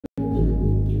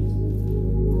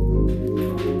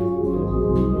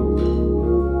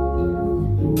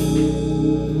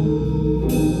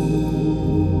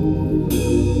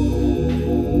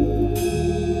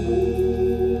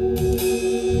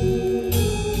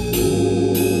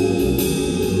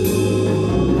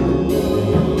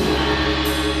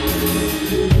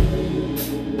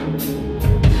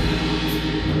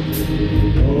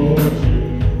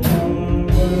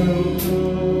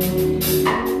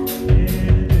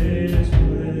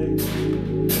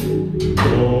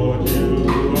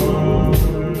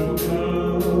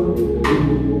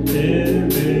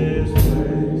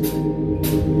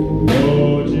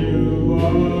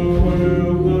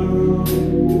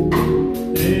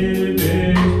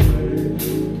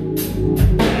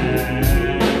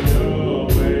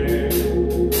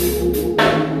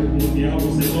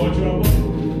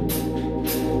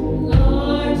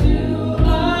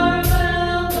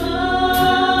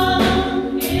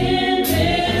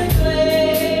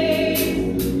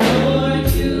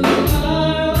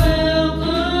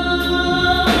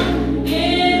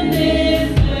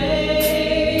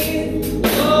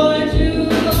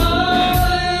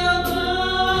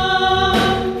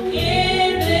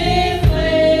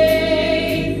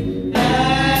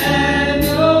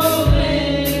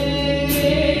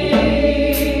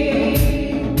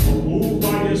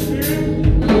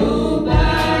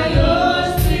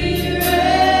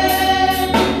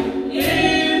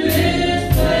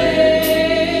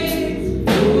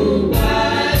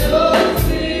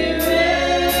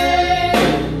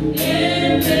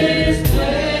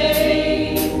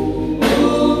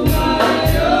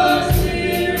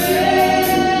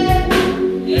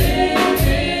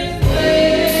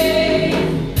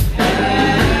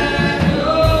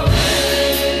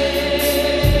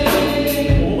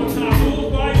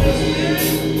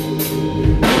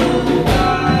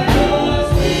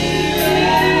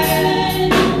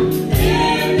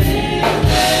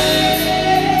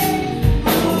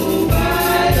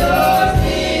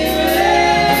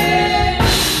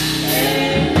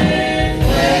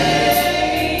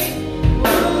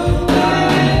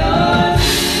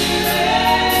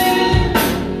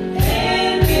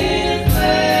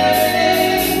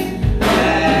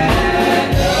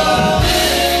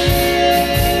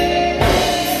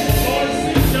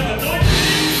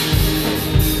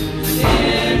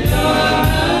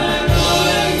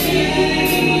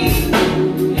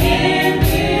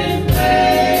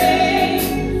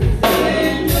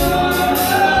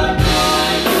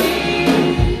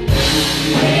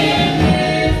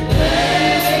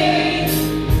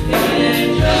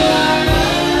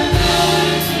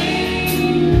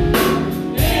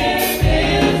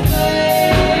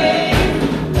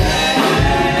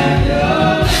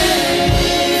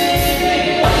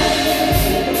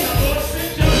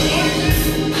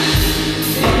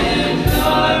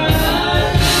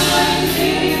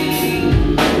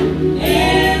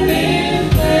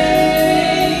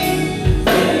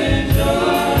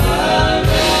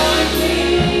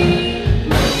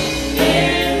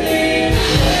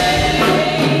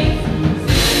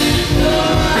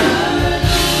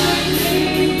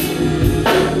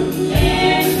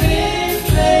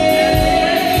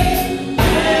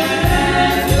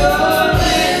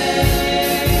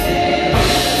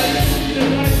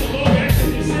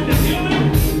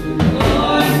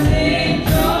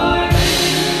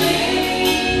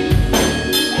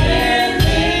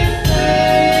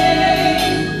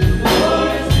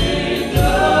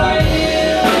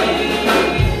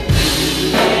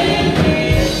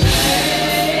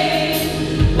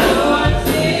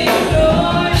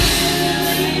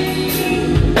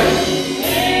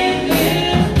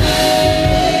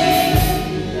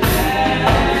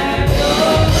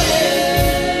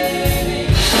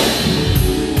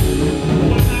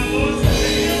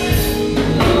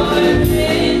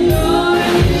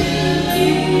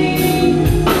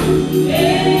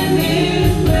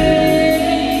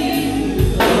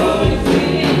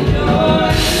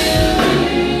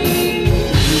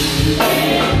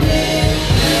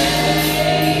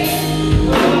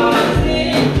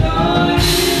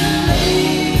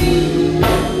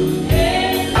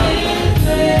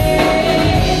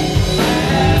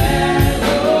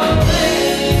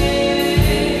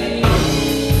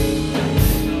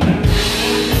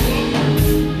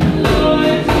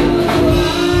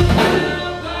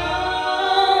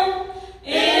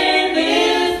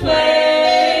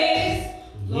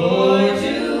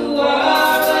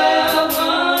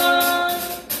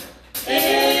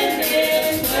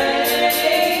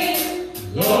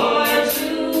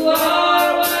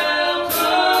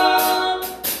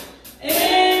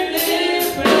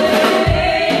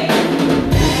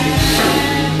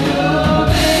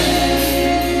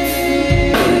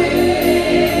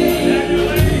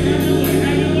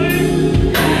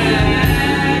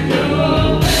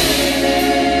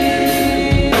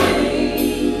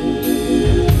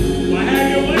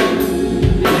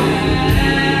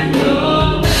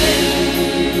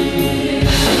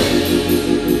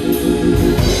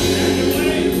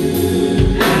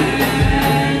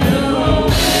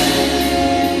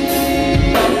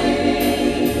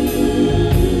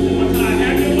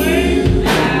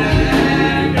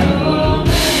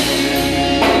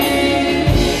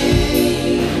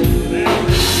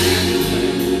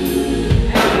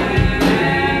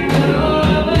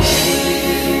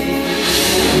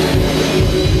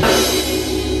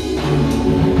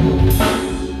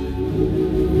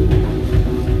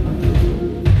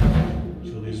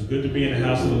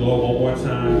more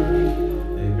time.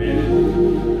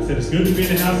 Amen. I said it's good to be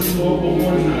in the house of the Lord one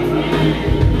more time.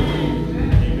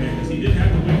 Amen. Because he didn't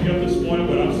have to wake you up this morning,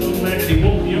 but I'm so glad that he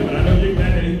woke me up, and I know you're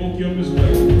glad that he woke you up as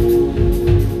well.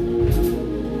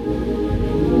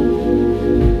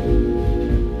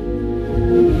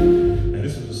 And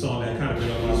this was a song that kind of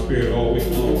been on my spirit all week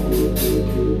long.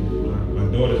 My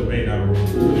daughters may not really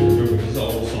remember this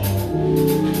old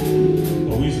song,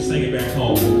 but we used to sing it back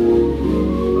home.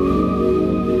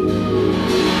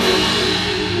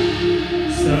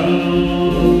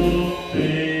 Something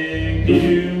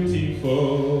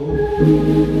beautiful,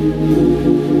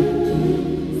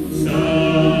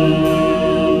 something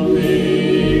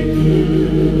good,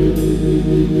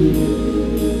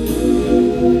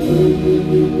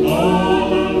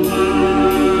 all of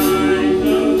life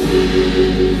comes to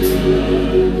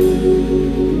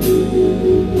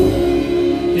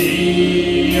the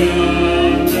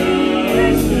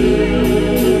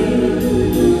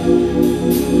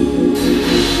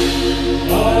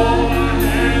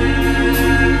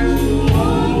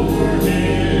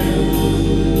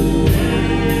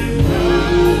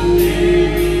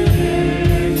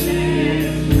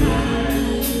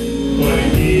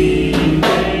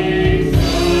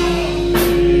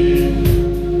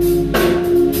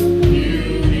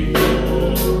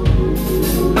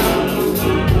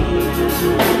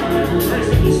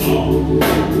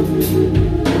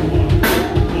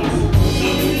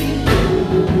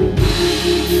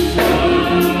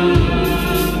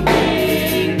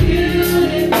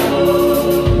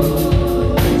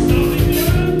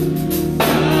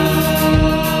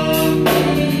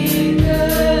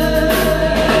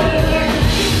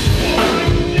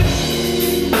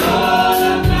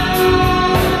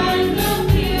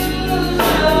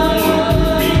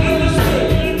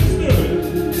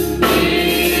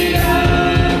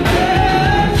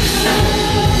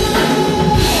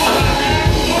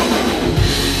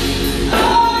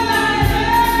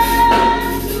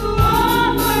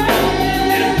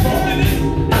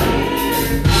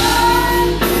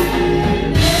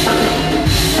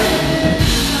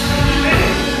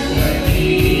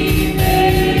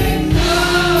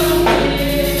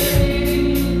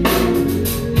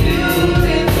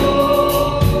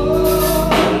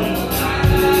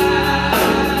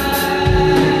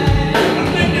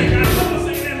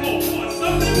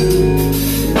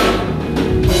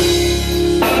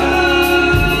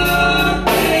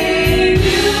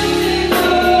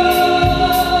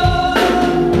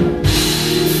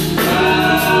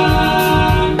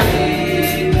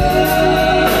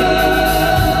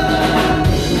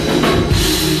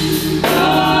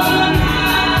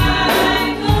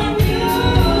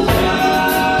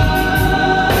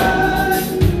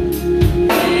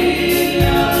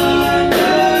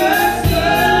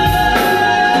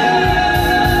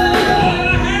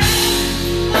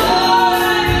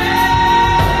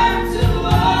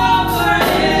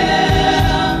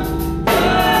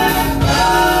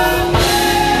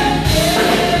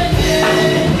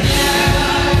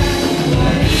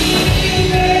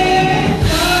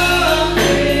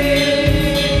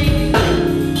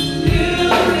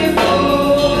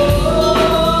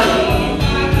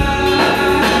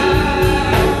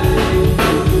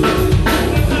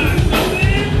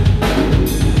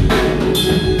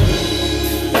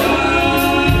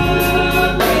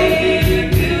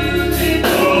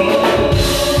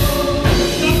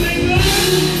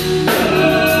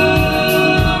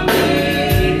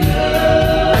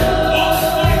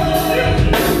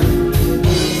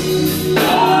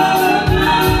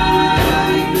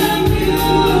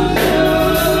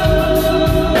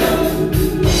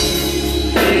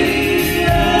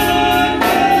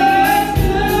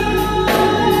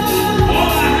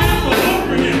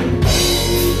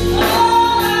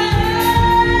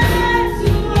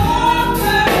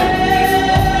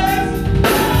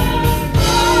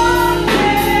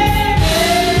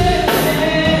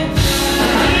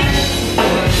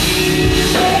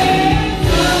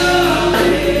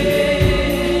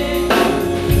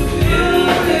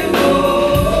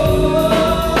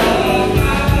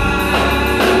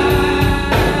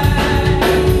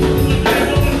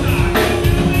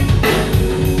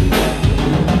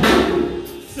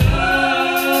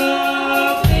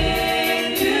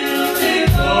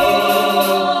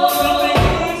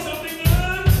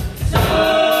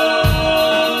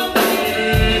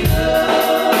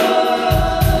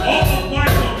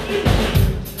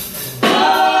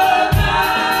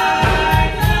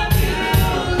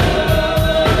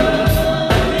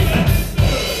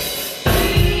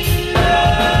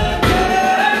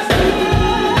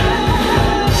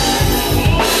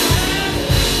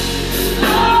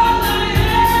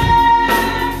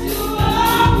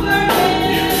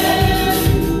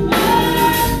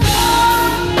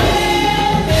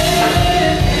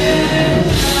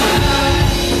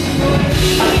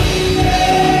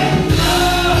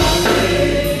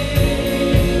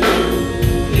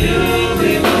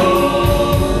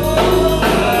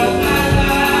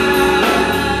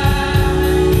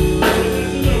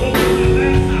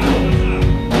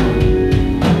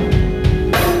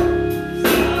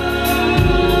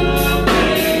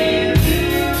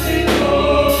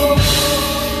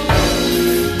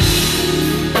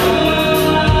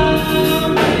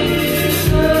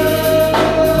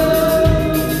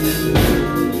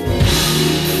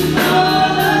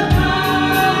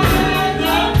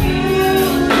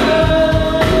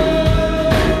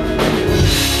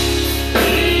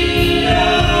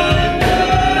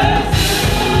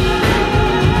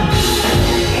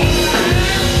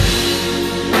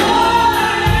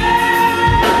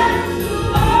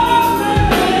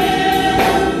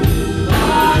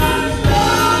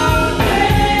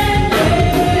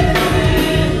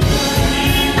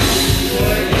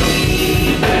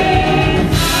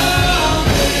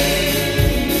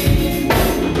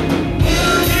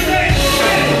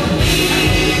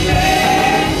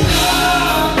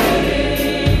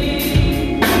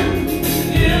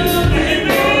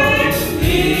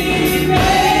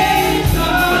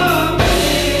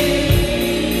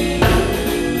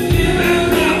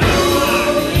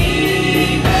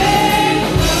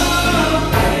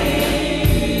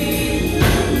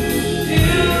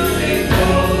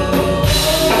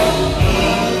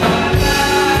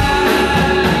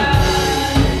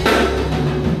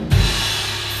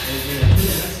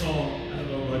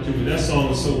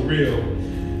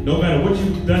No matter what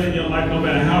you've done in your life, no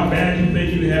matter how bad you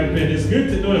think you have been, it's good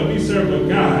to know that we serve a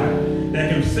God that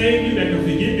can save you, that can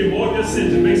forgive you of all your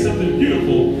sins and make something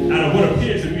beautiful out of what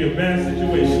appears to be a bad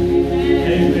situation.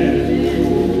 Amen.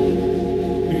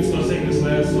 We can start singing this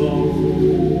last song.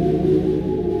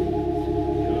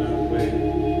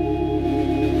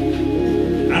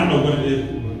 I don't know what it is,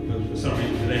 but for some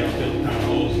reason today I'm feeling kind of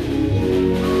old school.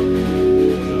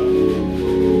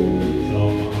 So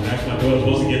I'm asking my daughter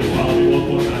supposed to get to follow me one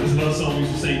more time. This is another song we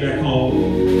used to sing back home.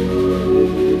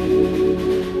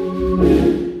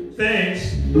 Thanks,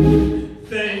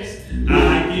 thanks, I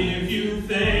give you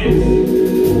thanks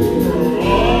for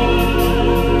all.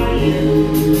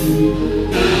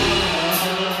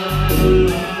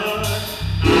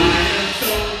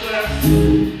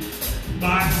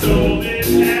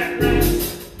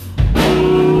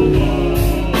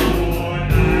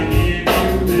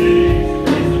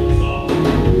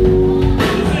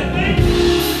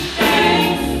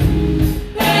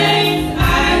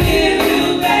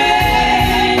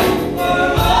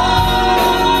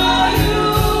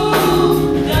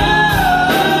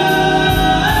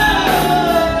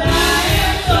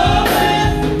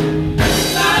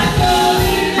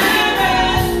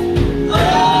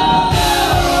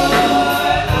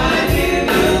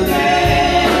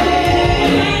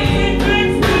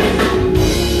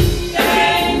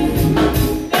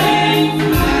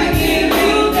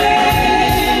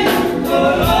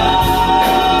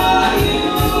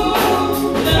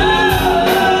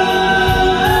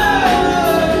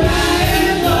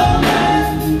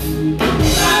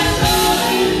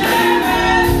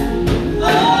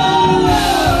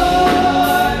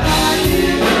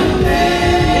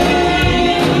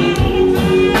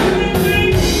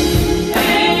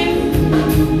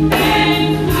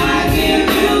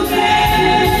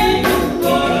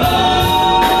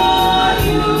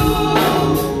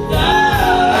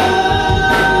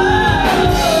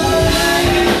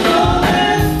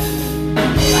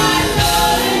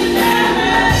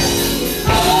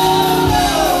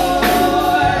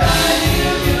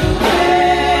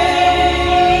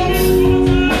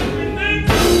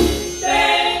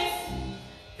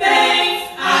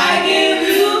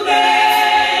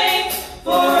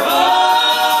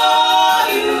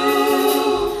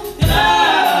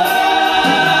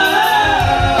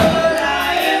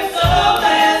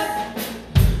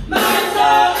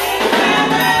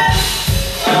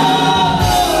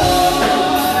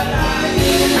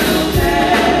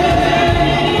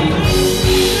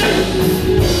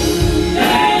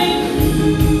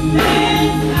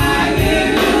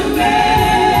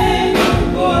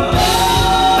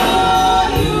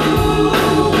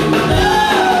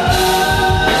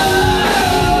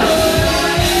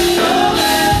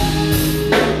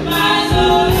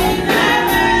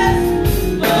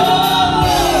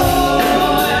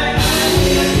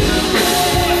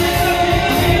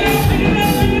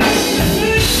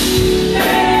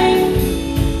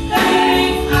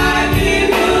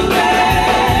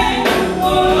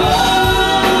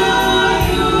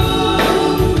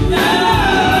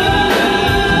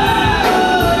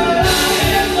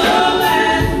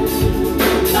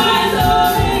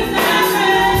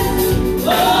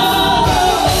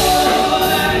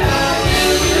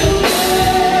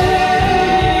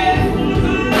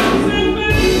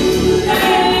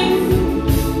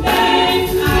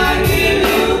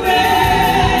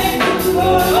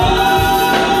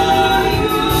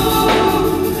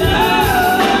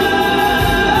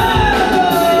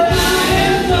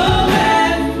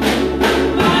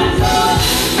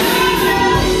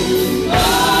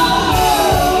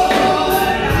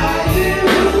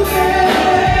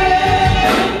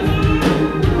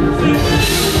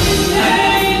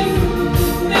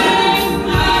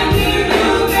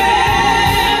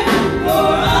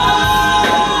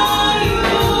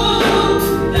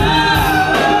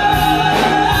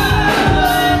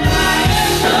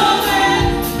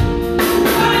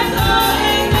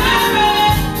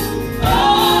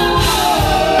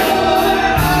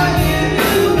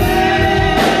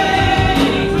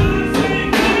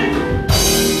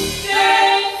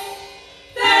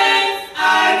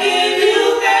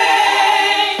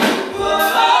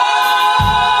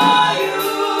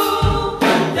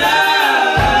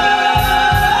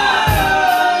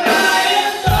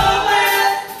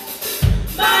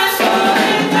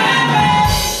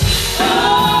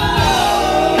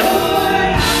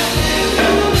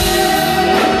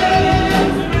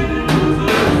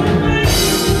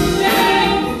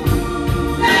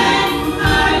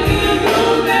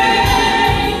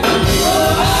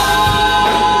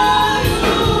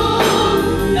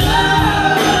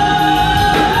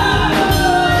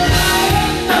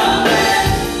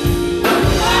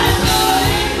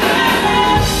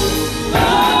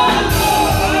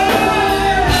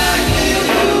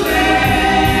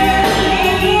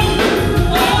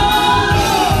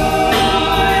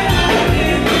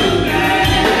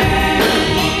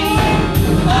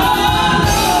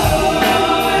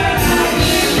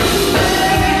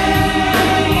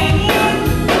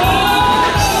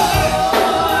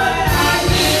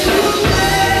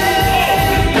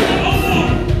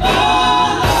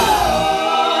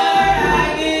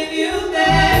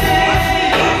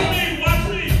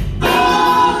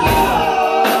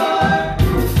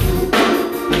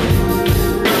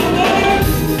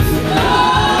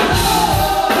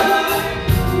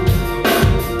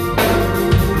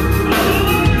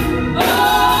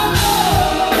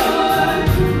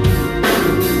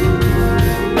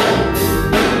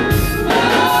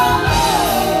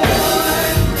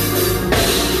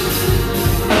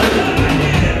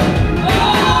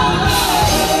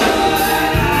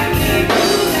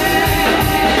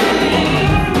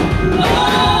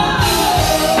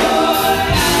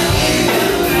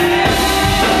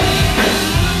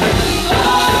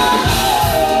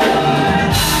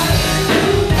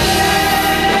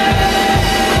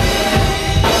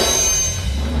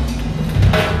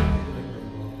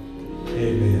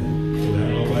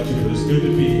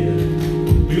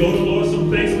 We owe the Lord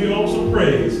some thanks. We owe him some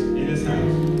praise in this house.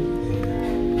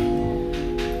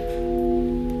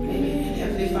 Amen.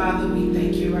 Heavenly Father, we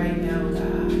thank you right now,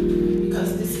 God,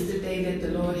 because this is the day that the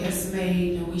Lord has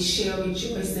made, and we shall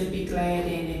rejoice and be glad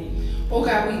in it. Oh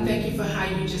God, we thank you for how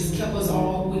you just kept us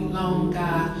all week long,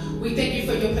 God. We thank you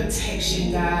for your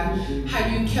protection, God. How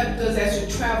you kept us as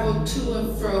we traveled to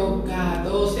and fro, God.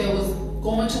 Those that was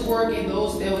going to work and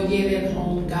those that were yet at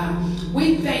home, God.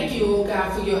 We thank you, oh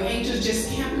God, for your angels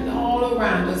just camping all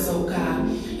around us, oh God.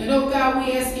 And oh God,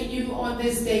 we asking you on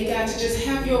this day, God, to just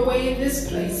have your way in this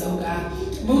place, oh God.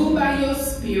 Move by your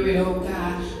spirit, oh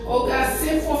God. Oh God,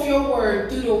 send forth your word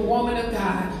through the woman of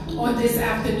God on this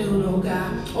afternoon, oh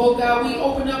God. Oh God, we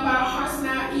open up our hearts and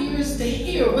our ears to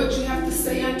hear what you have to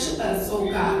say unto us, oh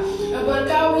God. And but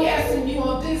God, we asking you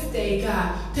on this day,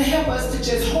 God, to help us to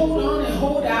just hold on and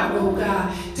hold out, oh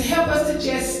God. To help us to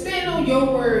just stand on your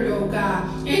word, oh God,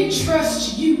 and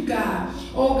trust you, God.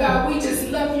 Oh God, we just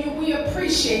love you. We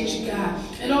appreciate you, God.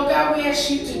 And oh God, we ask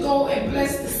you to go and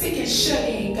bless the sick and shut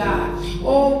in, God.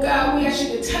 Oh God, we ask you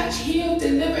to touch, heal,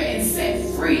 deliver, and set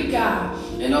free, God.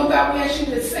 And oh God, we ask you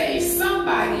to save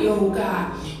somebody, oh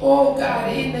God. Oh God,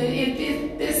 in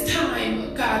this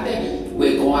time, God, that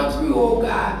we're going through, oh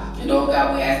God. And oh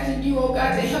God, we're asking you, oh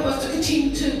God, to help us to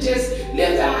continue to just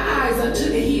lift our eyes unto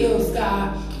the hills,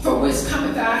 God, from which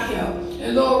cometh our help.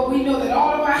 And Lord, we know that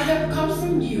all of our help comes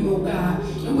from you, oh God.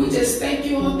 And we just thank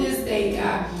you on this day,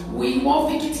 God. We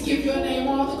won't forget to give your name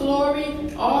all the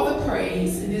glory, all the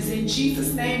praise. And it's in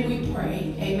Jesus' name we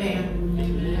pray. Amen.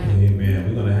 Amen.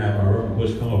 We're going to have our Reverend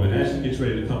Bush come up, and as she gets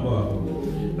ready to come up,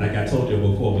 like I told you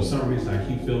before, for some reason I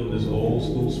keep feeling this old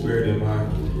school spirit in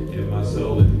my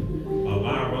soul. And my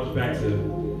mind runs back to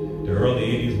the early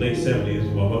 80s, late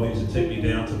 70s. My mother used to take me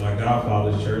down to my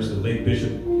godfather's church, the late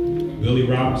Bishop Willie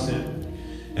Robinson,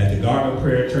 at the Garden of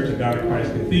Prayer Church of God in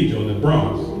Christ Cathedral in the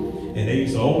Bronx. And they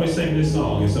used to always sing this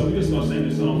song. And so we're just going to sing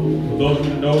this song. For those of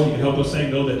you who know, you can help us sing.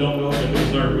 Those that don't know, then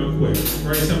let's learn real quick.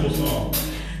 Very simple song.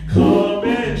 Come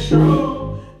and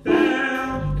stroll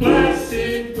down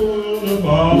Classic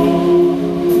Boulevard.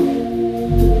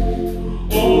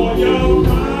 All your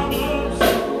problems,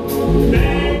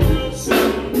 they will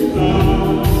soon be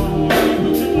gone. You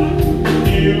put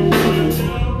your mind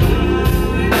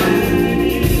at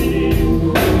ease.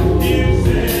 You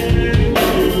set you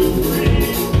free.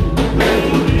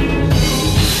 Come and stroll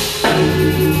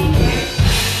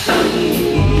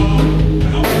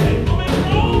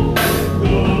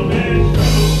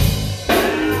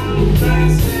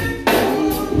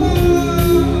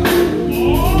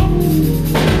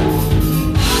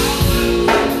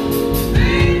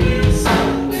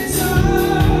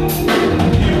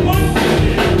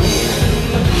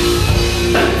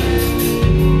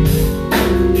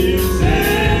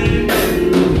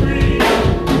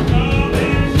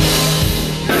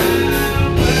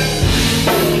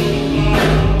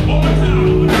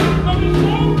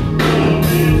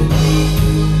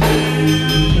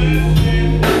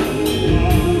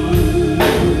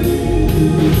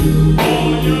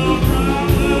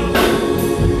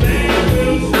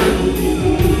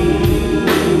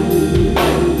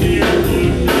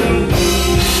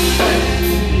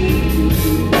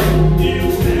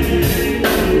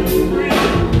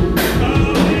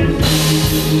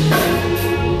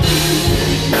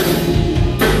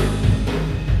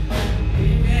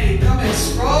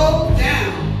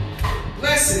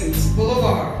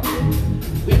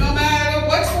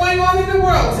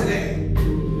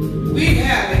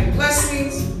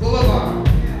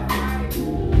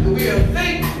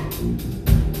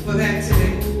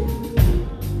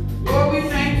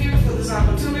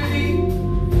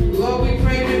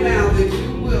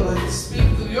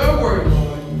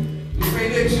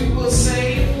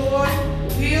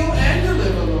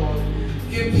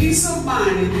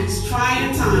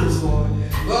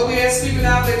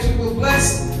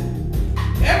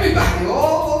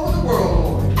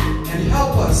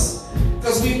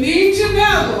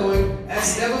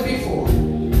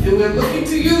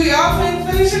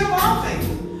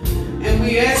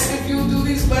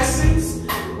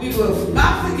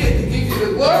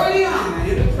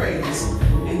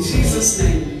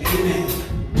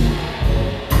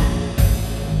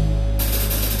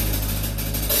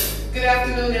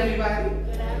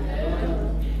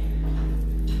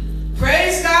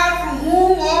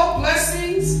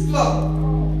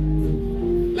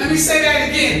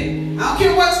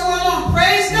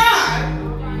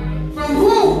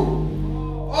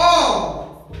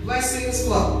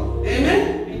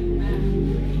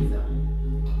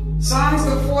Psalms,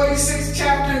 the 46th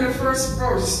chapter and the first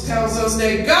verse tells us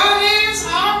that God is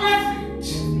our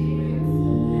refuge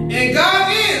and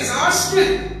God is our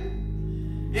strength.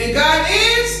 And God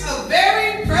is a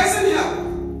very present help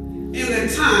in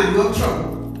the time of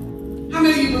trouble. How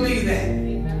many of you believe that?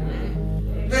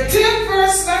 Amen. The 10th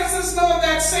verse lets us know of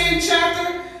that same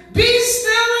chapter. Be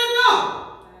still and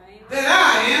know that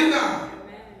I am God.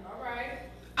 All right.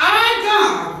 I,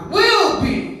 God, will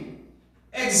be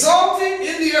exalted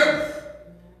in the earth.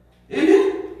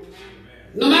 Amen?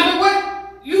 No matter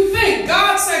what you think,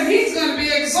 God said he's going to be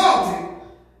exalted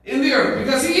in the earth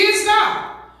because he is God.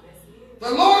 The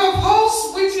Lord of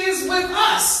hosts, which is with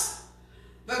us.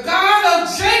 The God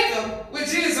of Jacob,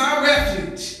 which is our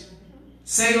refuge.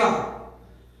 Selah.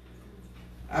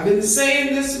 I've been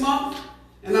saying this month,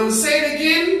 and I'm going to say it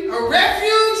again. A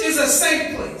refuge is a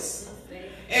safe place.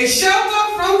 A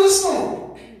shelter from the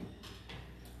storm.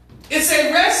 It's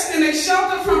a rest and a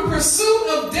shelter from pursuit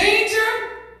of danger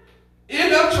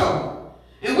and of trouble.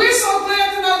 And we're so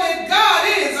glad to know that God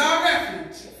is our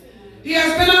refuge. He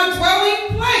has been our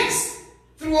dwelling place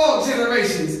through all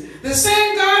generations. The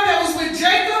same God that was with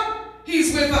Jacob,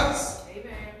 he's with us.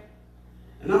 Amen.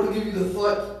 And I'm going to give you the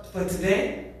thought for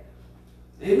today.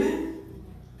 Amen.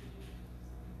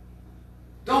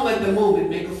 Don't let the moment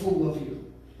make a fool of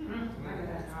you.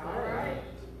 All right.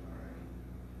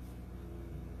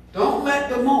 Don't let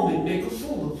the moment make a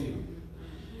fool of you.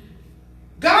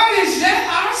 God is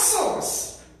yet our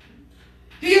source.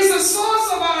 He is the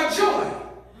source of our joy.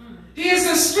 He is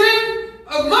the strength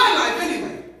of my life anyway.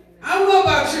 I don't know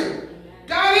about you.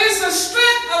 God is the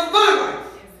strength of my life.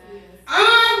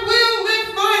 I will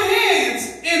lift my hands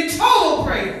in total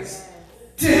praise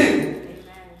to him.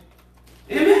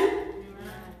 Amen.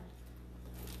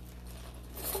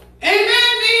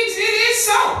 Amen means it is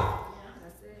so.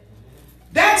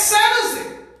 That settles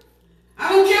it. I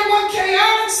don't care what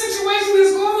chaotic situation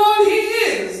is going on, he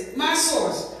is my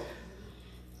source.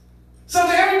 So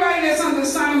to everybody that's under the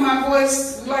sound of my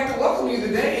voice, we'd like to welcome you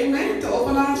today, amen, to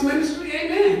Open Arms Ministry,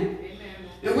 amen.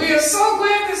 And we are so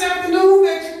glad this afternoon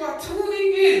that you are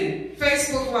tuning in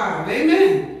Facebook Live,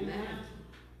 amen.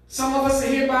 Some of us are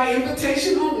here by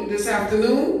invitation only this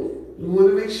afternoon. We want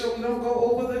to make sure we don't go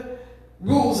over the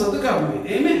rules of the government,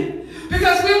 amen.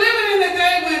 Because we're living in a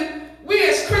day when we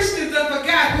as Christians have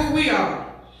forgot who we are.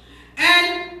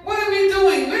 And what are we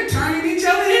doing? We're turning each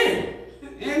other in,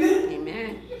 amen.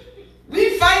 Amen.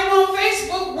 We fight on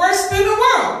Facebook worse than the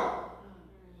world.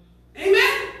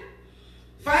 Amen?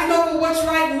 Fighting over what's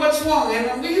right and what's wrong.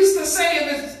 And we used to say,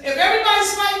 if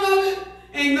everybody's fighting over it,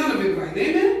 ain't none of it right.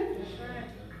 Amen?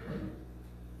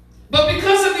 But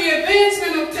because of the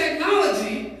advancement of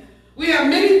technology, we have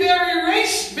many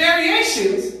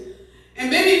variations and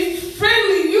many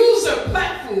friendly user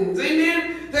platforms,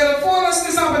 amen, that afford us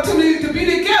this opportunity to be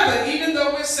together even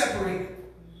though we're separated.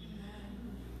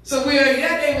 So we are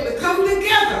yet able to come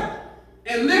together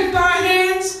and lift our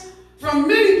hands from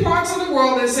many parts of the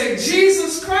world and say,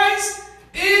 Jesus Christ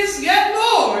is yet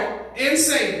Lord and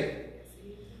Savior.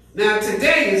 Now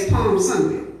today is Palm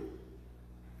Sunday.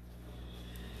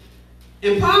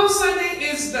 And Palm Sunday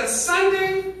is the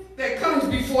Sunday that comes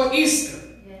before Easter.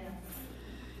 Yeah.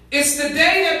 It's the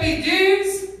day that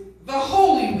begins the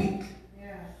Holy Week.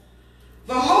 Yeah.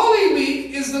 The Holy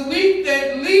Week is the week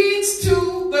that leads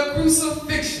to the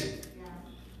crucifixion. Yeah.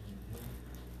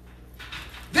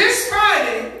 This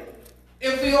Friday,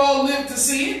 if we all live to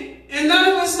see it, and none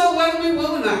of us know whether we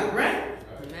will or not, right?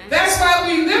 Amen. That's why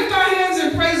we lift our hands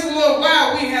and praise the Lord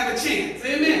while we have a chance.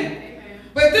 Amen. Amen.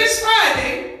 But this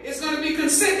Friday is going to be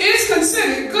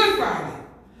considered Good Friday.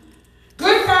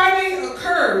 Good Friday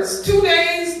occurs 2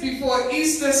 days before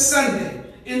Easter Sunday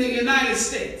in the United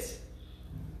States.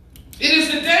 It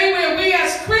is the day where we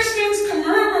as Christians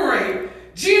commemorate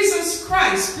Jesus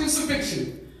Christ's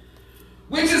crucifixion,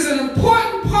 which is an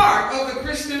important part of the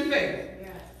Christian faith.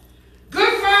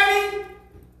 Good Friday,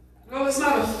 well, it's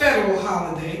not a federal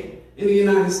holiday in the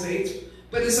United States,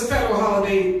 but it's a federal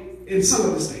holiday in some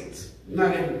of the states,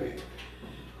 not everywhere.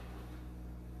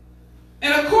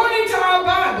 And according to our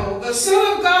Bible, the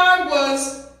Son of God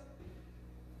was,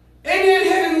 amen,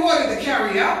 had an order to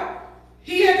carry out.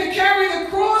 He had to carry the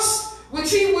cross,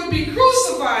 which he would be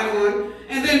crucified on,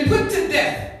 and then put to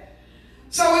death.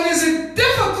 So it is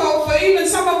difficult for even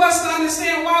some of us to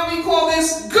understand why we call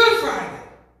this Good Friday.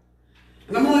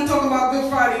 And I'm only talking about Good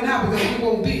Friday now because we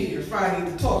won't be here Friday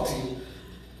to talk to you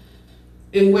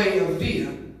in way of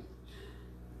via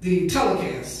the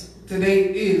telecast.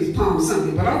 Today is Palm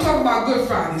Sunday, but I'm talking about Good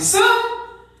Friday. Some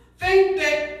think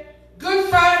that Good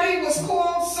Friday was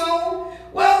called so,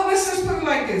 well, let's just put it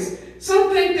like this.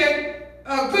 Some think that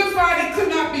Good Friday could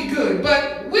not be good,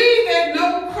 but we that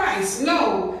know Christ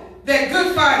know that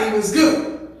Good Friday was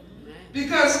good.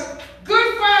 Because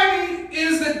Good Friday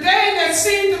is the day that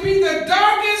seemed to be the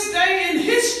darkest happiest day in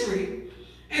history,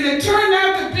 and it turned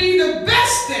out to be the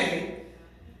best day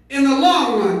in the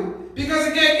long run, because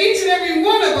it gave each and every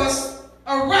one of us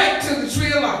a right to the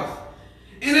tree of life.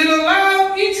 And it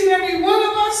allowed each and every one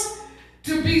of us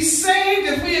to be saved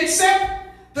if we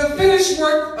accept the finished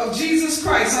work of Jesus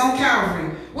Christ on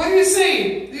Calvary. What are you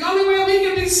saying? The only way we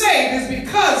can be saved is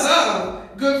because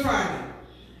of Good Friday.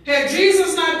 Had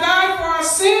Jesus not died for our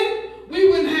sin, we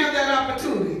wouldn't have that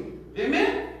opportunity.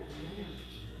 Amen?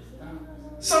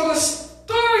 So the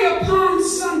story of Palm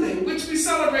Sunday, which we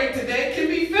celebrate today, can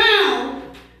be found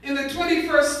in the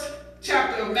 21st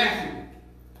chapter of Matthew.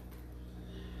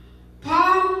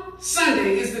 Palm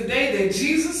Sunday is the day that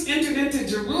Jesus entered into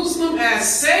Jerusalem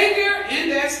as Savior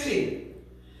and as King.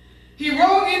 He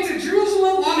rode into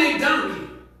Jerusalem on a donkey.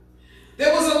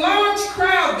 There was a large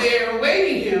crowd there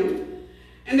awaiting him,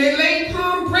 and they laid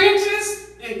palm branches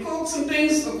and cloaks and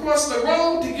things across the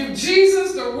road to give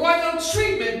Jesus the royal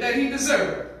treatment that he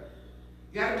deserved.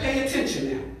 You got to pay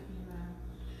attention now.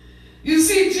 You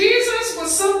see, Jesus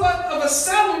was somewhat of a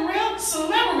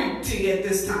celebrity at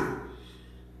this time.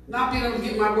 Not being able to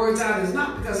get my words out is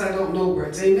not because I don't know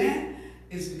words, amen?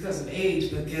 It's because of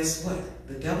age, but guess what?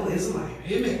 The devil is a liar,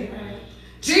 amen? Amen.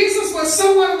 Jesus was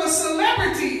somewhat of a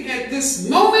celebrity at this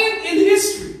moment in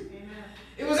history. Amen.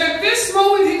 It was at this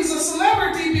moment he was a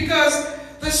celebrity because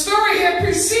the story had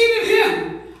preceded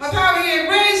him of how he had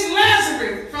raised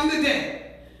Lazarus from the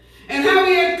dead and how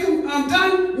he had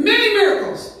done many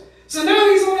miracles. So now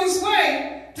he's on his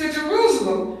way to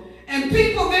Jerusalem, and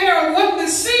people there are wanting to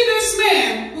see this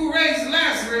man who raised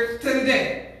Lazarus to the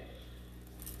dead.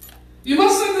 You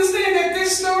must understand that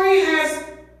this story has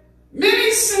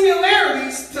many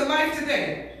similarities to life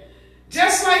today.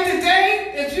 Just like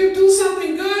today, if you do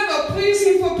something good or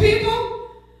pleasing for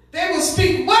people, they will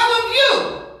speak well of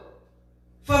you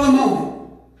for the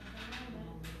moment.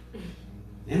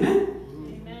 Amen?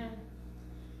 Amen.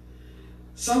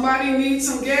 Somebody needs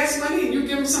some gas money and you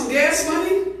give them some gas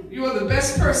money, you are the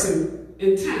best person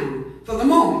in town for the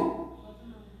moment.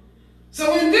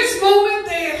 So in this moment,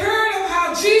 they had heard of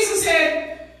how Jesus had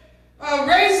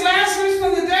raised Lazarus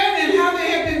from the dead and how there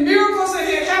had been miracles that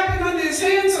had happened under his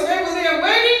hand. So they were there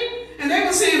waiting, and they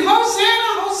were saying,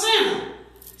 Hosanna, Hosanna,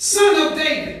 Son of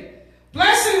David.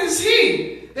 Blessed is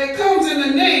he that comes in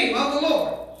the name of the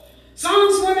Lord.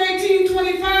 Psalms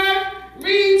 118:25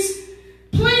 reads,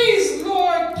 please,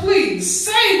 Lord, please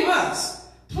save us.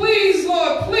 Please,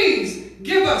 Lord, please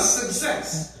give us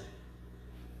success.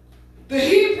 The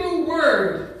Hebrew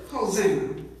word Hosanna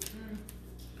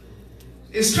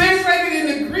is translated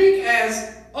in the Greek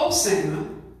as Hosanna,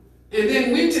 and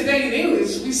then we today in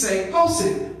English, we say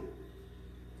Hosanna.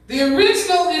 The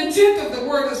original intent of the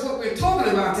word is what we're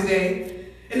talking about today,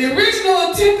 and the original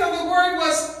intent of the word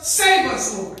was save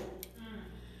us, Lord.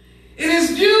 It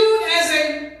is viewed as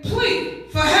a plea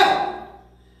for help.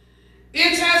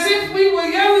 It's as if we were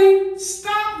yelling,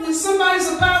 stop, when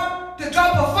somebody's about to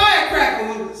drop a firecracker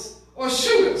on us or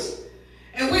shoot us.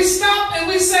 And we stop and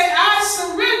we say, I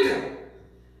surrender.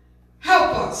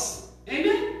 Help us.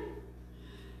 Amen?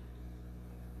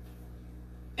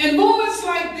 In moments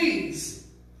like these,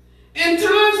 in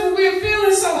times when we're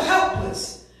feeling so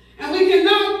helpless and we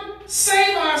cannot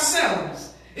save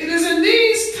ourselves, it is in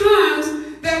these times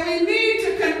that we need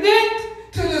to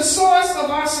connect to the source of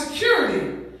our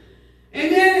security.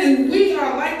 Amen? And we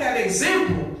are like that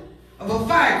example of a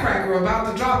firecracker about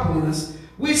to drop on us.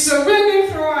 We surrender,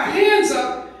 throw our hands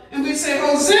up, and we say,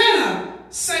 Hosanna,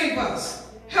 save us,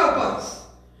 help us.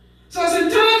 So it's in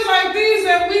times like these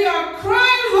that we are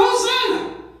crying, Hosanna.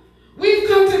 We've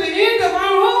come to the end of our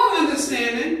own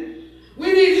understanding.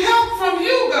 We need help from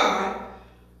you, God.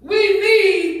 We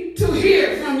need to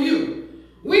hear from you.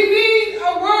 We need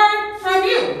a word from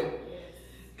you.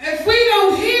 If we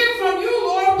don't hear from you,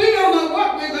 Lord, we don't know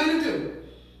what we're going to do.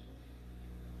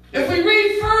 If we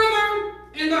read further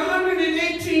in the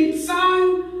 118th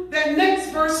Psalm, that next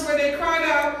verse where they cried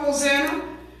out, Hosanna,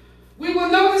 we will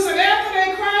notice that after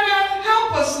they cried out,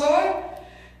 help us, Lord,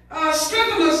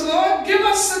 strengthen us, Lord, give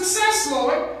us success,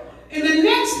 Lord. In the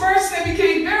next verse, they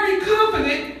became very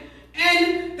confident,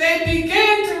 and they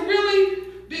began to really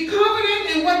be confident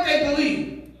in what they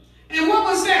believed. And what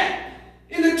was that?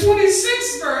 In the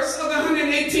 26th verse of the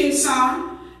 118th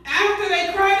Psalm, after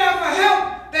they cried out for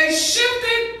help, they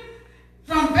shifted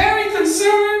from very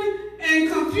concerned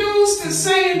and confused to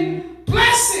saying,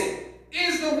 blessed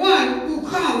is the one who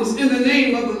comes in the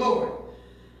name of the Lord.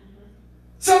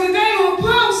 So today on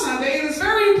Palm Sunday, it is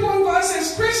very important for us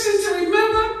as Christians to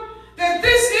remember that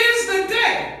this is the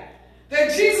day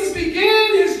that Jesus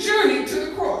began his journey to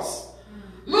the cross.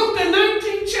 Luke, the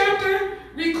 19th chapter,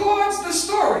 records the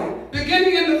story,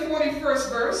 beginning in the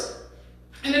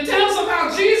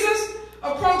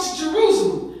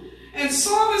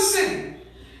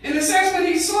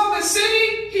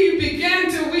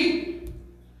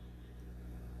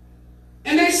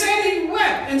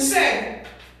and said,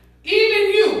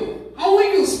 even you,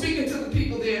 only you, speaking to the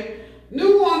people there,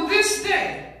 knew on this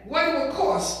day what it would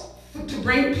cost to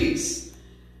bring peace.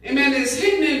 Amen. It's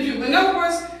hidden in view. In other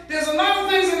words, there's a lot of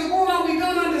things that are going on we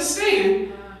don't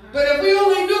understand, but if we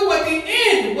only knew what the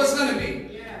end was going to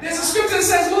be. There's a scripture that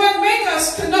says, Lord, make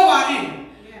us to know our end.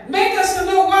 Make us to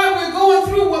know why we're going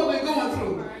through what we're going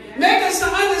through. Make us to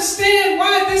understand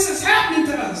why this is happening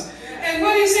to us. And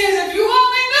what he says, if you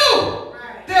only knew,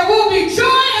 there will be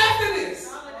joy after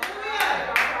this.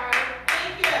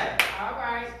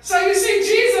 So you see,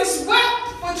 Jesus wept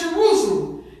for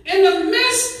Jerusalem in the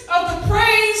midst of the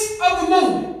praise of the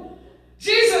moment.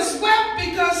 Jesus wept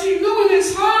because he knew in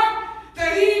his heart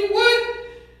that he would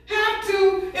have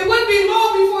to, it wouldn't be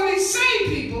long before these same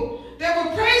people that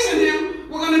were praising him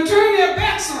were going to turn their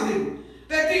backs on him.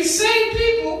 That these same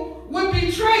people would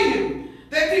betray him.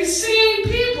 That these same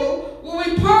people will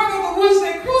be part of the ones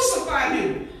that crucified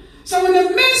him. So in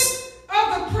the midst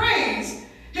of the praise,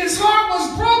 his heart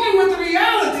was broken with the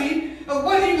reality of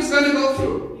what he was going to go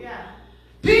through. Yeah.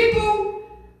 People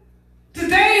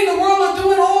today in the world are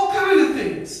doing all kinds of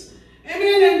things.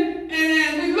 Amen.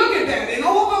 And we look at that. And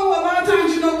although a lot of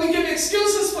times, we give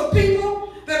excuses for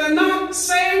people that are not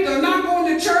saved or not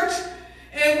going to church,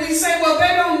 and we say, well,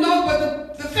 they don't know,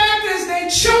 but the fact is they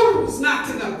choose not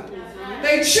to know. Right.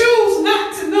 They choose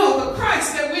not to know the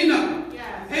Christ that we know.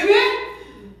 Yes. Amen?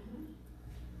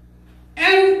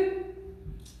 And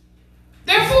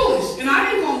they're foolish. And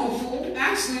I didn't call them a fool.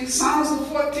 Actually, Psalms the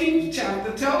 14th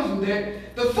chapter tells you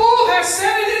that the fool has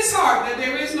said in his heart that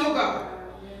there is no God.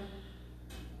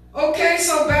 Okay,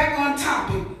 so back on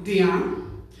topic,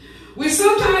 Dion. We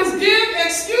sometimes give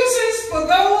excuses for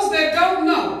those that don't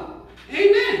know.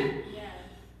 Amen. Yeah.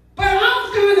 But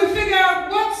I'm trying to figure out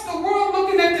what's the world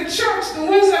looking at the church, the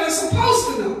ones that are supposed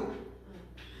to know.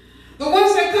 The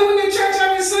ones that come into church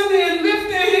every Sunday and lift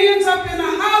their hands up in a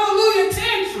hallelujah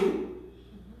tantrum.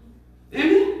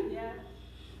 Amen. Yeah.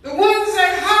 The ones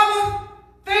that holler,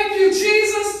 thank you,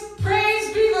 Jesus,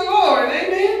 praise be the Lord.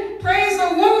 Amen. Praise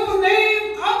the wonderful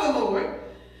name of the Lord.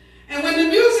 And when the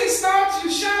music starts,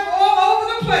 you shout all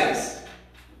over the place.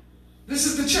 This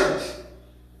is the church.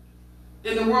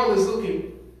 And the world is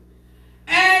looking.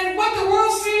 And what the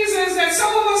world sees is that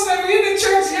some of us that are in the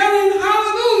church yelling,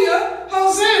 hallelujah,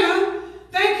 Hosanna,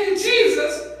 thank you,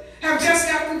 Jesus, have just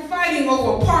got through fighting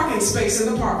over a parking space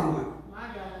in the parking lot. My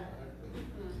God.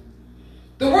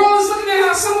 The world is looking at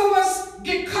how some of us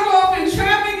get cut off in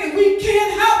traffic and we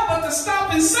can't help but to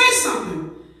stop and say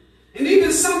something. And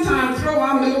even sometimes throw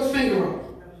our middle finger up.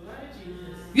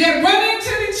 Yet run into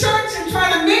the church and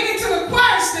try to make it to the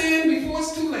choir stand before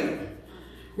it's too late.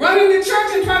 Run into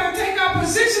church and try to take our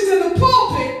positions in the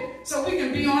pulpit so we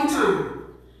can be on time.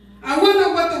 I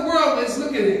wonder what the world is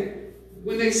looking at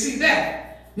when they see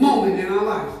that moment in our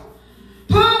life.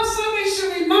 Palm Sunday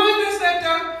should remind us that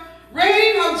the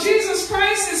reign of Jesus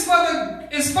Christ is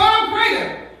far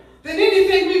greater than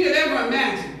anything we could ever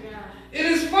imagine. It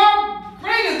is far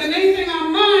greater than anything our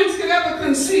minds could ever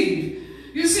conceive.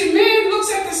 You see, man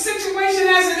looks at the situation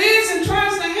as it is and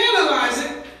tries to analyze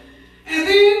it, and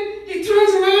then he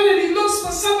turns around and he looks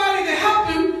for somebody to help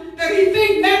him that he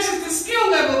thinks matches the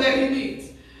skill level that he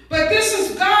needs. But this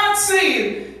is God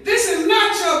saying, this is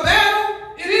not your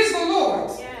battle, it is the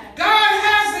Lord's. Yeah. God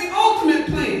has the ultimate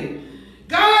plan.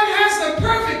 God has the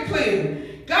perfect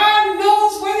plan. God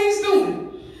knows what he's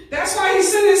doing. That's why he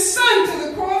sent his son to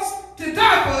the cross to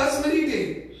die for us when he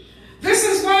did. This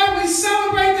is why we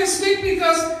celebrate this week,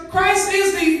 because Christ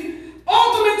is the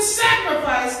ultimate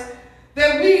sacrifice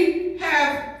that we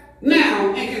have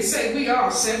now and can say we are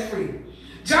set free.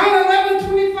 John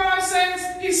 11:25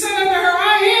 says, he said unto her,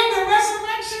 I am the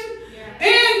resurrection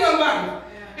and the life.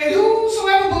 And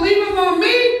whosoever believeth on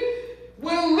me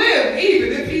will live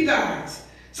even if he dies.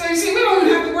 So you see, we don't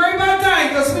even have to worry about dying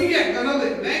because we yet going to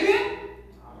live. Amen?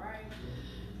 All right.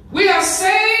 We are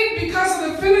saved because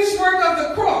of the finished work of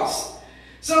the cross.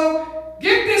 So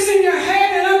get this in your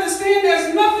head and understand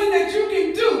there's nothing that you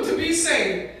can do to be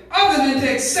saved other than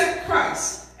to accept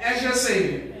Christ as your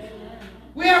Savior.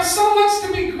 We have so much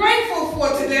to be grateful for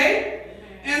today,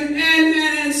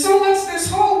 and so much this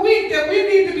whole week that we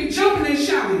need to be jumping and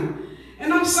shouting.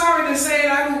 And I'm sorry to say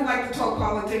it, I don't like to talk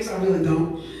politics, I really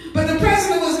don't. But the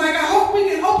president was like, I hope we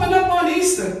can open up on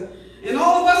Easter. And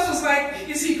all of us was like,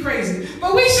 is he crazy?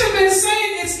 But we should have been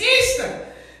saying it's Easter.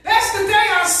 That's the day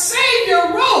our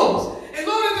Savior rose. And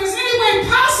Lord, if there's any way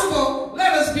possible,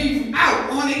 let us be out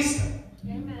on Easter.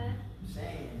 Amen.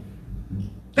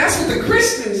 That's what the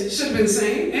Christians should have been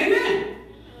saying. Amen.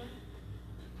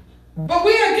 But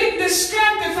we are getting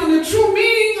distracted from the true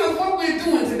meaning of what we're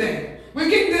doing today. We're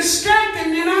getting distracted,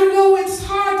 and I know it's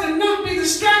hard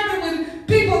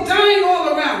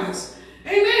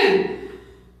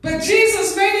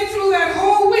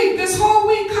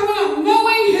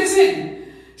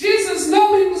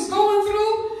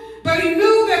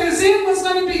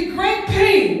to be great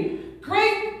pain,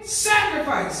 great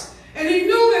sacrifice. And he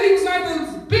knew that he was going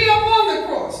to be up on the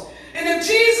cross. And if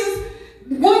Jesus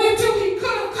wanted to, he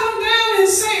could have come down and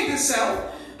saved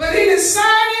himself. But he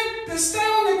decided to stay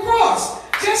on the cross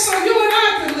just so you and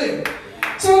I could live.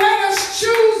 So let us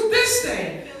choose this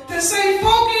day to stay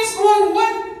focused on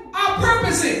what our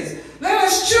purpose is. Let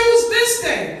us choose this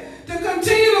day to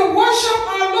continue to worship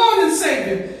our Lord and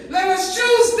Savior. Let us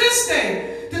choose this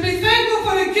day to be thankful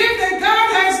for the gift that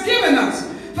God has given us.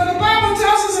 For the Bible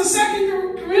tells us in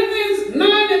 2 Corinthians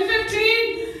 9 and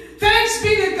 15, thanks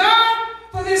be to God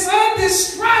for this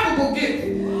undescribable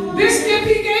gift. This gift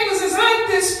he gave us is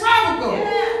undescribable.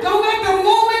 Don't let the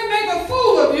moment make a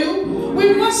fool of you.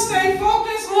 We must stay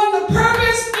focused on the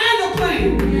purpose and the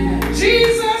plan.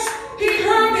 Jesus, he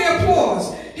heard the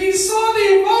applause. He saw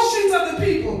the emotions of the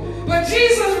people. But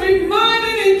Jesus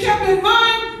reminded and kept in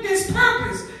mind his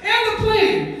purpose and the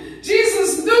plan.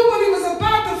 Jesus knew what he was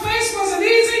about to face wasn't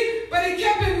easy, but he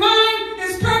kept in mind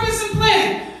his purpose and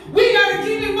plan. We got to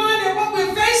keep in mind that what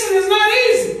we're facing is not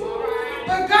easy.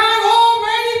 But God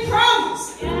already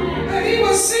promised that he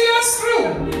will see us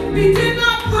through. He did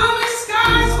not promise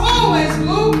skies always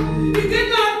blue. He did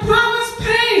not promise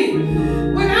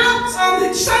pain without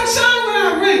sunshine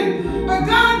without rain. But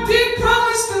God did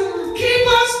promise to keep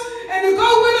us and to go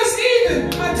with us even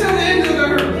until the end of the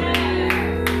earth.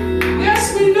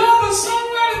 Yes, we know the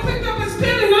songwriter picked up his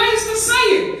pen and I used to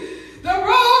sing it. The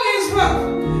road is rough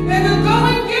and the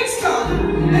going gets tough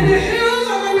and the hills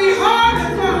are going to be hard to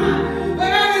climb.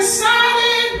 But I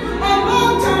decided a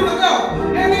long time ago,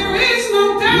 and there is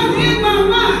no doubt in my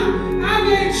mind, I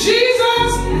made Jesus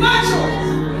my choice.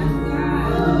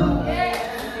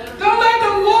 Don't let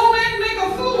the moment make a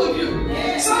fool of you.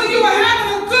 Some of you are having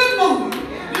a good moment.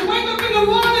 You wake up in the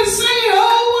morning saying,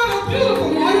 oh, what a beautiful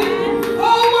morning.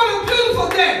 Oh, what a beautiful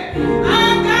day.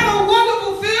 I've got a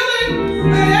wonderful feeling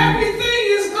that everything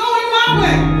is going my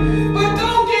way. But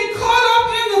don't get caught up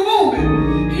in the moment.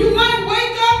 You might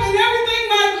wake up and everything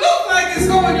might look like it's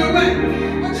going your way.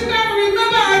 But you got to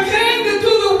remember, I came to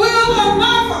do the will of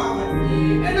my Father.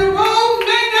 And the road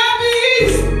may not be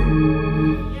easy.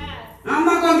 I'm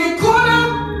not going to get caught up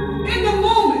in the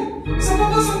moment. Some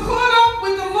of us are caught up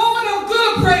with the moment of good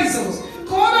appraisals.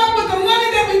 Caught up with the money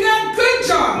that we got good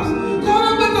jobs. Caught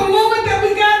up with the moment that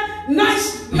we got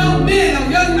nice young men or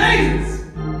young ladies.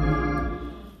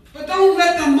 But don't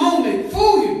let the moment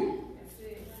fool you.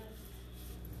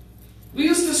 We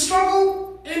used to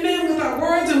struggle, amen, with our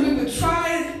words, and we would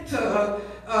try to,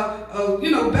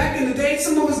 back in the day,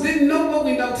 some of us didn't know what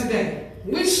we know today.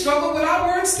 We struggle with our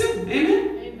words too,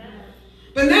 amen?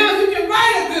 But now you can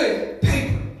write a good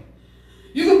paper.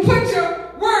 You can put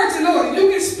your words in order. You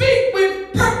can speak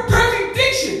with perfect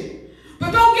diction.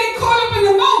 But don't get caught up in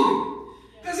the moment.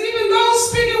 Because even those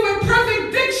speaking with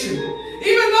perfect diction,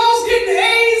 even those getting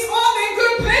A's on their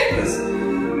good papers,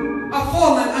 are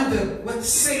falling under what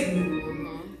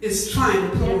Satan is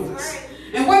trying to put on us.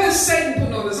 And what is Satan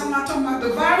put on us? I'm not talking about the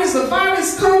virus. The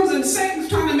virus comes and Satan's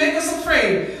trying to make us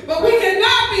afraid. But we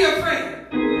cannot be afraid.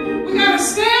 We got to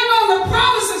stand on the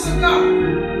promises of God.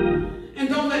 And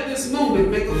don't let this moment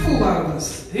make a fool out of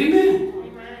us. Amen.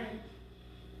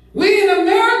 We in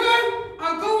America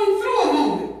are going through a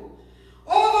moment.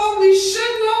 Although we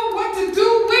should know what to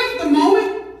do with the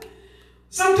moment,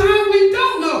 sometimes we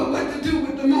don't know what to do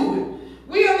with the moment.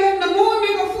 We are letting the moment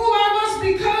make a fool out of us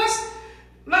because,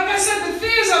 like I said, the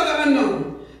fears of the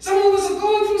unknown. Some of us are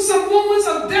going through some moments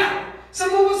of doubt.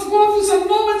 Some of us are going through some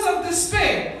moments of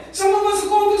despair. Some of us are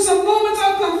going through some moments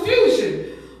of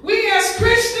confusion. We as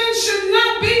Christians should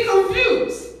not be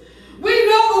confused. We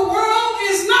know the world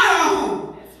is not our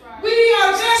home. We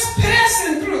are just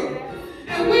passing through.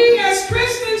 And we as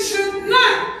Christians should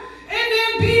not,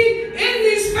 amen, be in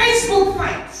these Facebook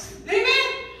fights.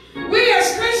 Amen? We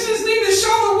as Christians need to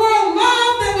show the world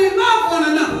love that we love one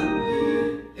another.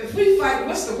 If we fight,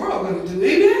 what's the world going to do?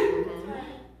 Amen?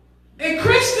 A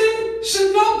Christian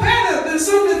should know better than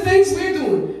some of the things we're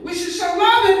doing. We should show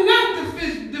love and not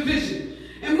division.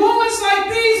 In moments like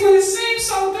these, when it seems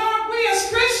so dark, we as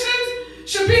Christians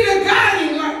should be the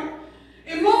guiding light.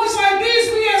 In moments like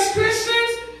these, we as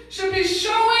Christians should be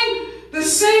showing the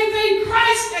same thing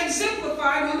Christ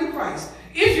exemplified on the cross.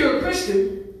 If you're a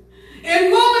Christian,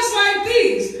 in moments like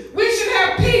these, we should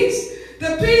have peace.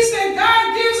 The peace that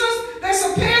God gives us that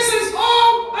surpasses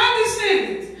all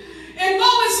understandings. In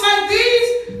moments like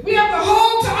these, we have to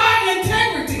hold to our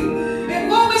integrity. In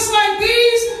moments like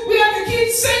these, we have to keep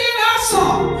singing our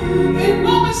song. In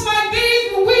moments like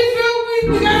these, when we feel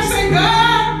we got to say,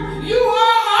 God, you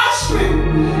are our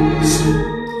strength.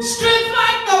 Strength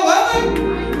like no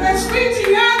other that's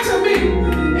reaching out to me.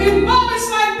 In moments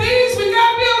like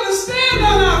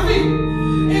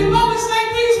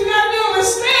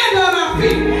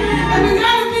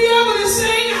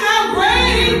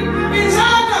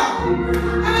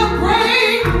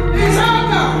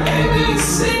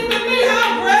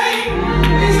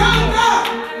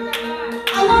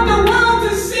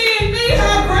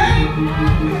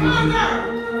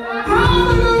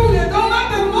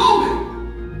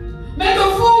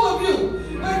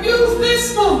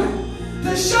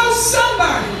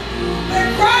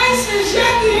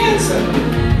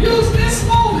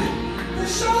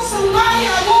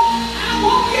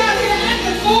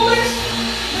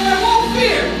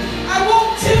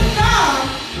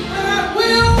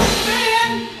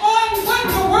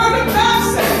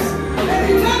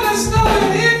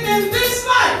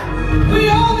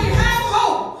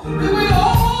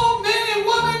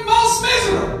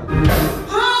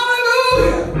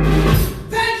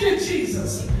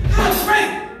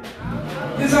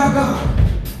is our God?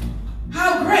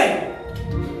 How great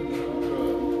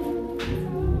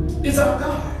is our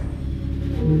God?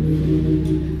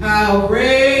 How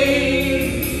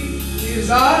great is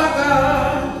our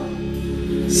God?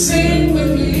 Sing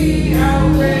with me, how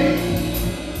great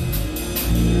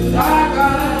is our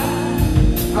God?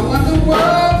 I want the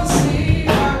world to see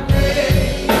how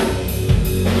great,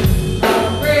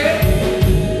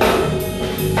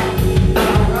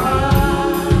 our God.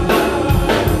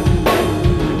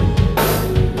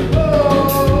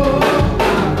 Oh,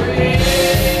 how great.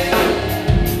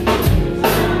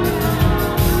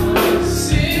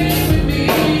 Sing with me,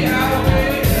 how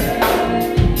great.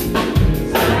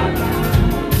 I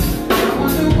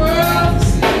want the world to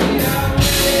see how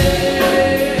great,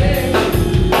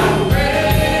 how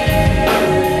great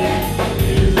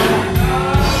is our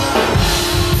God.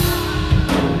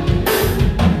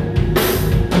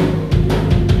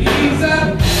 He's a worthy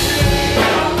of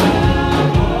praise.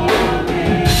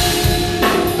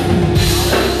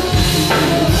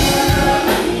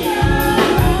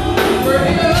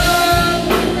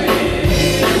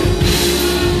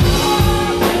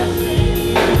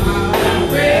 How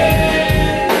great is our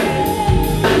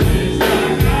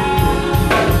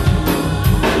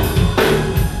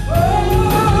God. Oh,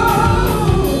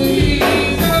 he's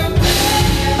a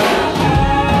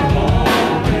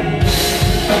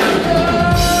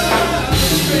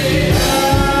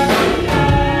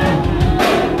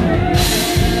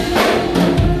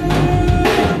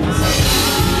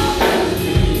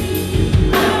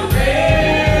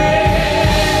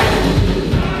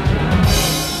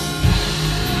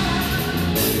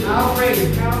how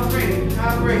great, how great,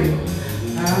 how great,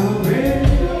 how great.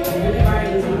 Everybody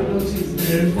does not know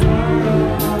Jesus.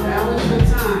 Now is your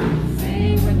time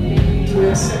to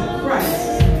accept Christ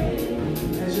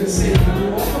as your Savior. We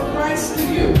offer Christ to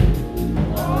you.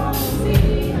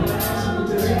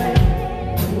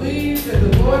 Believe that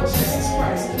the Lord Jesus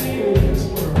Christ came into this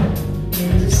world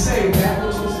to save that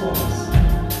which was lost.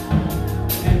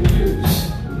 And you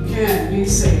can be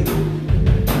saved.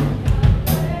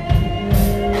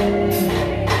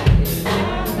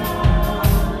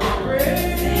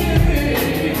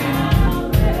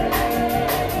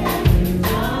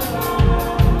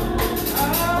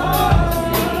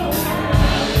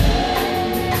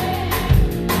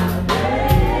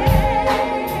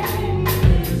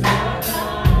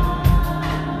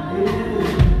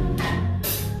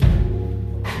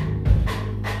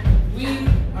 We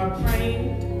are praying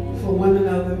for one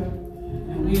another,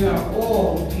 and we are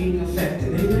all being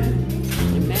affected. Amen?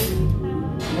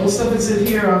 Most of us in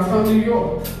here are from New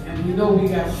York, and we know we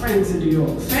got friends in New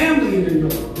York, family in New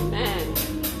York,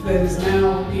 that is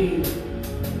now being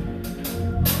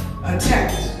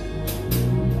attacked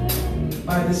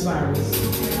by this virus.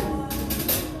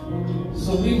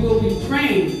 So we will be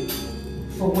praying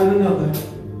for one another,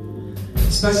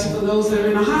 especially for those that are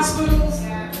in the hospitals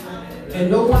and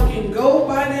no one can go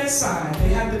by their side.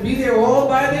 They have to be there all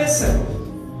by themselves.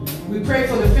 We pray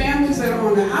for the families that are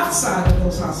on the outside of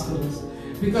those hospitals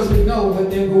because we know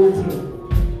what they're going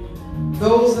through.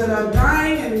 Those that are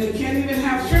dying and they can't even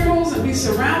have funerals and be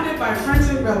surrounded by friends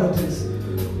and relatives.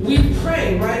 We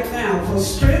pray right now for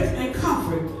strength and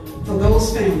comfort for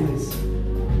those families.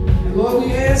 And Lord,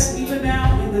 we ask even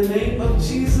now in the name of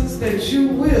Jesus that you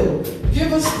will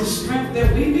give us the strength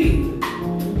that we need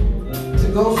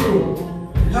to go through.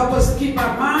 Help us to keep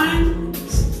our mind,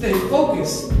 stay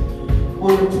focused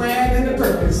on the plan and the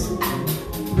purpose.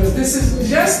 Because this is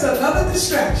just another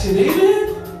distraction,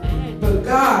 amen? But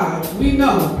God, we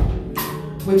know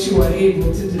what you are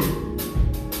able to do.